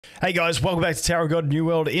Hey guys, welcome back to Tower of God New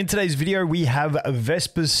World. In today's video, we have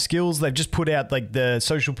Vespa's skills. They've just put out like the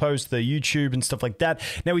social posts, the YouTube and stuff like that.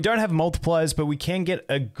 Now we don't have multipliers, but we can get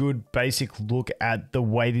a good basic look at the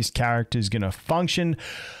way this character is going to function.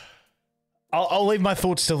 I'll leave my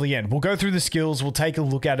thoughts till the end. We'll go through the skills, we'll take a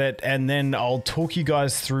look at it, and then I'll talk you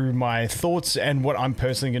guys through my thoughts and what I'm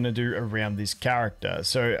personally going to do around this character.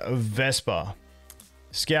 So Vespa,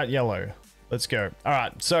 Scout Yellow, let's go. All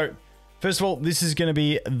right, so first of all, this is going to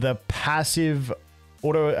be the passive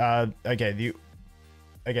auto. The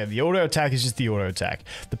auto attack is just the auto attack.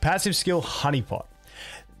 The passive skill, Honeypot.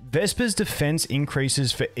 Vespa's defense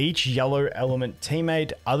increases for each yellow element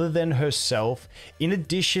teammate other than herself. In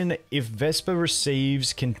addition, if Vespa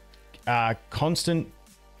receives constant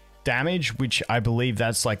damage, which I believe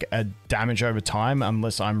that's like a damage over time,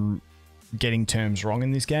 unless I'm getting terms wrong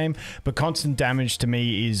in this game, but constant damage to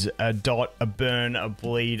me is a dot, a burn, a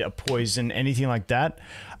bleed, a poison, anything like that.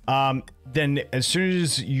 Then as soon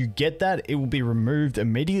as you get that, it will be removed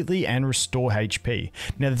immediately and restore HP.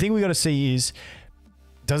 Now the thing we got to see is,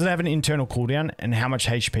 does it have an internal cooldown, and how much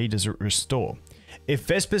HP does it restore? If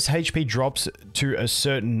Vespa's HP drops to a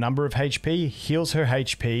certain number of HP, heals her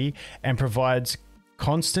HP and provides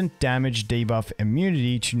constant damage debuff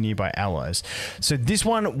immunity to nearby allies. So this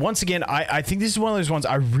one, once again, I think this is one of those ones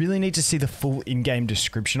I really need to see the full in-game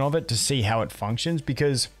description of it to see how it functions,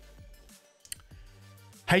 because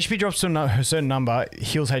HP drops to a certain number,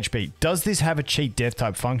 heals HP. Does this have a cheat death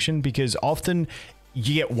type function? Because often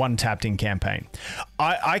you get one tapped in campaign.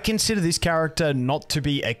 I consider this character not to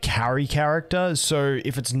be a carry character. So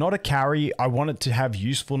if it's not a carry, I want it to have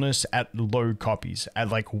usefulness at low copies, at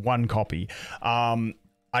like one copy. I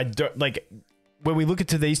don't like when we look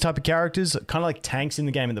into these type of characters, kind of like tanks in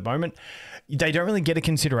the game at the moment, they don't really get a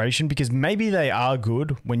consideration because maybe they are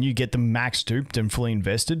good when you get them max duped and fully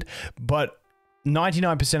invested, but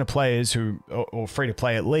 99% of players who, or free to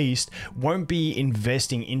play at least, won't be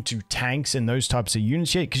investing into tanks and those types of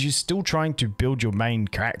units yet because you're still trying to build your main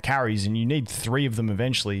carries and you need 3 of them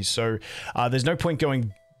eventually. So there's no point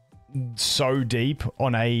going so deep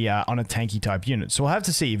on a tanky type unit. So we'll have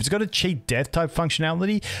to see. If it's got a cheat death type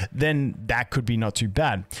functionality, then that could be not too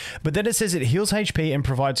bad. But then it says it heals HP and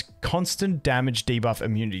provides constant damage debuff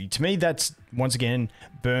immunity. To me, that's once again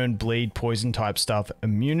burn, bleed, poison type stuff,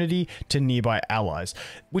 immunity to nearby allies,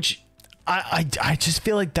 which I just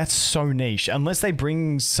feel like that's so niche. Unless they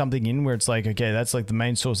bring something in where it's like, okay, that's like the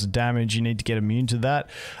main source of damage, you need to get immune to that.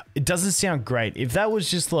 It doesn't sound great. If that was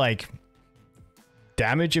just like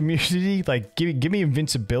damage immunity, like give me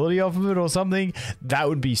invincibility off of it or something, that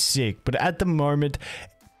would be sick. But at the moment,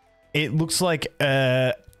 it looks like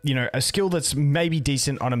you know, a skill that's maybe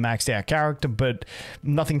decent on a maxed out character, but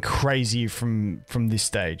nothing crazy from this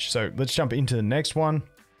stage. So let's jump into the next one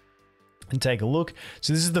and take a look.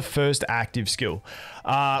 So this is the first active skill.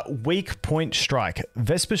 Weak point strike.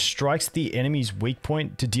 Vespa strikes the enemy's weak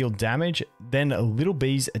point to deal damage, then little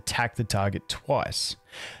bees attack the target twice.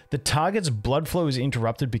 The target's blood flow is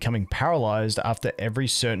interrupted, becoming paralyzed after every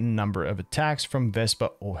certain number of attacks from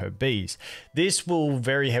Vespa or her bees. This will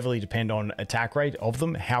very heavily depend on attack rate of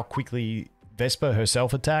them, how quickly Vespa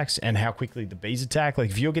herself attacks and how quickly the bees attack.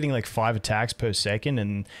 Like if you're getting like 5 attacks per second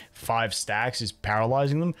and 5 stacks is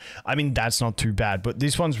paralyzing them, I mean, that's not too bad, but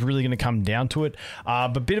this one's really going to come down to it.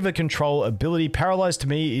 But bit of a control ability. Paralyzed to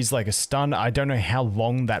me is like a stun. I don't know how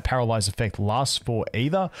long that paralyzed effect lasts for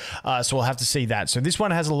either. So we'll have to see that. So this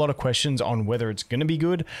one has a lot of questions on whether it's going to be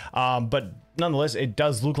good. But nonetheless, it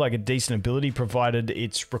does look like a decent ability, provided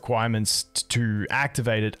its requirements to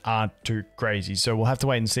activate it aren't too crazy. So we'll have to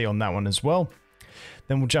wait and see on that one as well.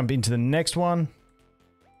 Then we'll jump into the next one.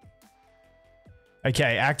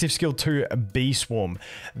 Okay, active skill 2, Bee Swarm.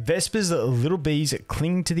 Vespa's little bees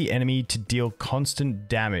cling to the enemy to deal constant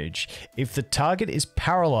damage. If the target is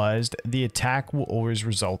paralyzed, the attack will always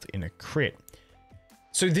result in a crit.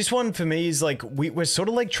 So this one for me is like, we're sort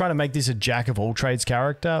of like trying to make this a jack of all trades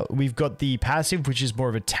character. We've got the passive, which is more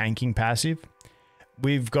of a tanking passive.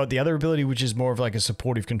 We've got the other ability, which is more of like a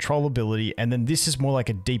supportive control ability. And then this is more like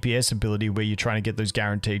a DPS ability where you're trying to get those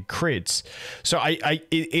guaranteed crits. So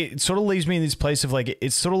it sort of leaves me in this place of like,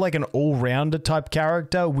 it's sort of like an all-rounder type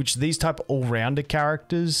character, which these type all-rounder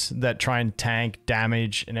characters that try and tank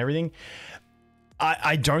damage and everything,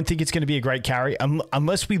 I don't think it's going to be a great carry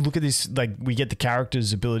unless we look at this, like we get the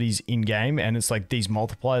character's abilities in game and it's like these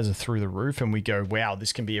multipliers are through the roof and we go, wow,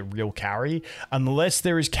 this can be a real carry. Unless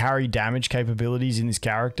there is carry damage capabilities in this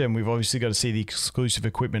character, and we've obviously got to see the exclusive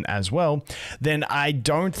equipment as well, then I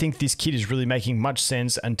don't think this kit is really making much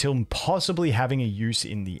sense until possibly having a use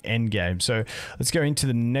in the end game. So let's go into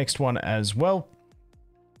the next one as well.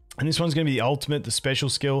 And this one's going to be the ultimate, the special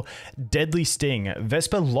skill, Deadly Sting.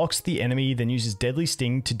 Vespa locks the enemy, then uses Deadly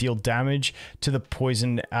Sting to deal damage to the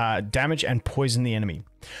poison, damage and poison the enemy.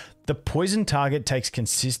 The poison target takes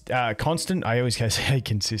constant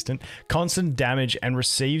damage and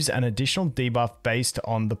receives an additional debuff based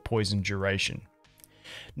on the poison duration.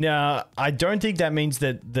 Now, I don't think that means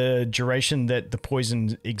that the duration that the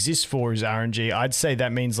poison exists for is RNG. I'd say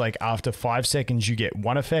that means like after 5 seconds you get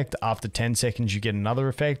one effect, after 10 seconds you get another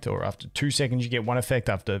effect, or after 2 seconds you get one effect,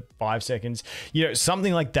 after 5 seconds, you know,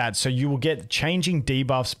 something like that. So you will get changing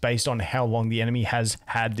debuffs based on how long the enemy has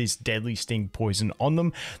had this Deadly Sting poison on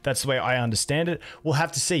them. That's the way I understand it. We'll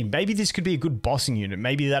have to see. Maybe this could be a good bossing unit.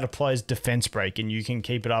 Maybe that applies defense break and you can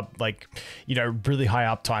keep it up like, you know, really high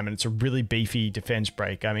uptime and it's a really beefy defense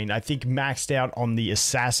break. I mean, I think maxed out on the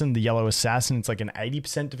assassin, the yellow assassin, it's like an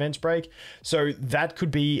 80% defense break. So that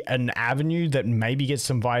could be an avenue that maybe gets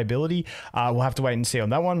some viability. We'll have to wait and see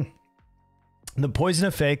on that one. The poison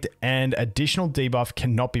effect and additional debuff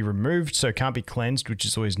cannot be removed, so can't be cleansed, which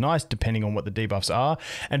is always nice depending on what the debuffs are.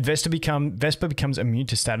 And Vespa becomes immune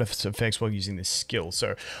to status effects while using this skill.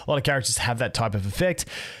 So a lot of characters have that type of effect.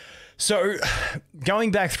 So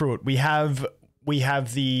going back through it, we have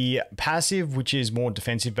the passive, which is more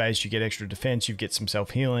defensive based. You get extra defense, you get some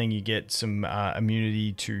self-healing, you get some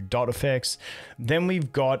immunity to dot effects. Then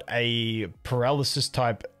we've got a paralysis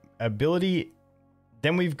type ability.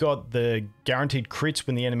 Then we've got the guaranteed crits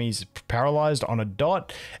when the enemy's paralyzed on a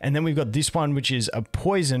dot. And then we've got this one, which is a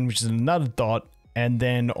poison, which is another dot. And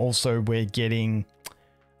then also we're getting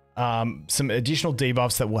some additional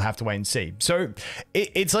debuffs that we'll have to wait and see. So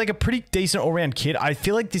it's like a pretty decent all-round kit. I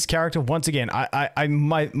feel like this character, once again,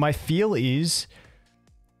 my feel is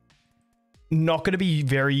not going to be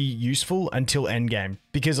very useful until endgame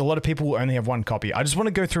because a lot of people will only have one copy. I just want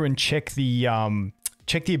to go through and check the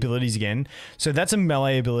abilities again. So that's a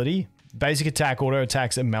melee ability. Basic attack, auto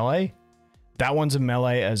attacks a melee. That one's a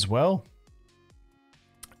melee as well.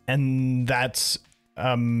 And that's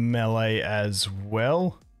a melee as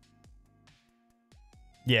well.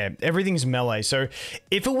 Yeah, everything's melee. So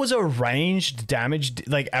if it was a ranged damage,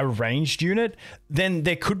 like a ranged unit, then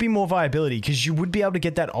there could be more viability because you would be able to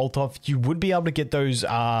get that ult off. You would be able to get those,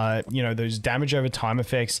 you know, those damage over time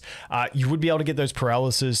effects. You would be able to get those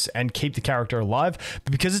paralysis and keep the character alive.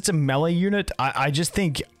 But because it's a melee unit, I just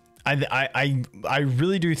think I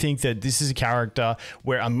really do think that this is a character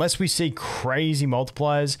where unless we see crazy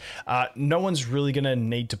multipliers, no one's really going to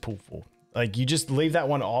need to pull for. Like, you just leave that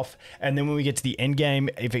one off, and then when we get to the end game,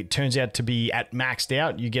 if it turns out to be at maxed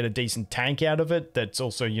out, you get a decent tank out of it that's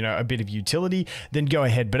also, you know, a bit of utility, then go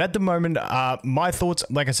ahead. But at the moment, my thoughts,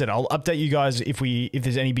 like I said, I'll update you guys if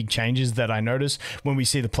there's any big changes that I notice when we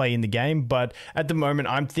see the play in the game. But at the moment,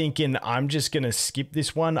 I'm thinking I'm just going to skip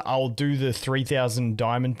this one. I'll do the 3,000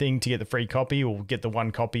 diamond thing to get the free copy, or get the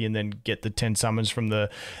one copy and then get the 10 summons from the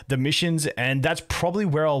missions. And that's probably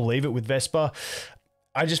where I'll leave it with Vespa.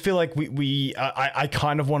 I just feel like I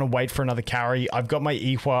kind of want to wait for another carry. I've got my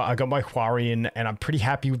Iwa, I got my Huarian, and I'm pretty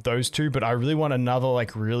happy with those two, but I really want another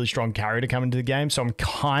like really strong carry to come into the game. So I'm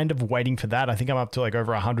kind of waiting for that. I think I'm up to like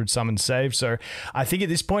over 100 summons saved. So I think at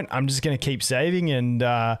this point, I'm just going to keep saving, and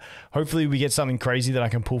hopefully we get something crazy that I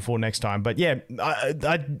can pull for next time. But yeah,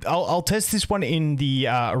 I'll test this one in the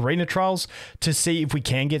arena trials to see if we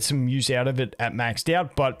can get some use out of it at maxed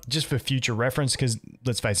out, but just for future reference, because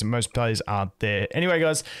let's face it, most players aren't there. Anyway,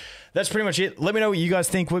 guys, that's pretty much it. Let me know what you guys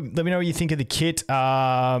think. Let me know what you think of the kit. It's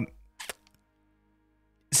a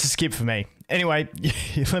skip for me. Anyway,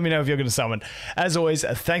 let me know if you're going to summon. As always,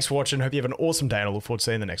 thanks for watching. Hope you have an awesome day, and I look forward to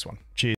seeing you in the next one. Cheers.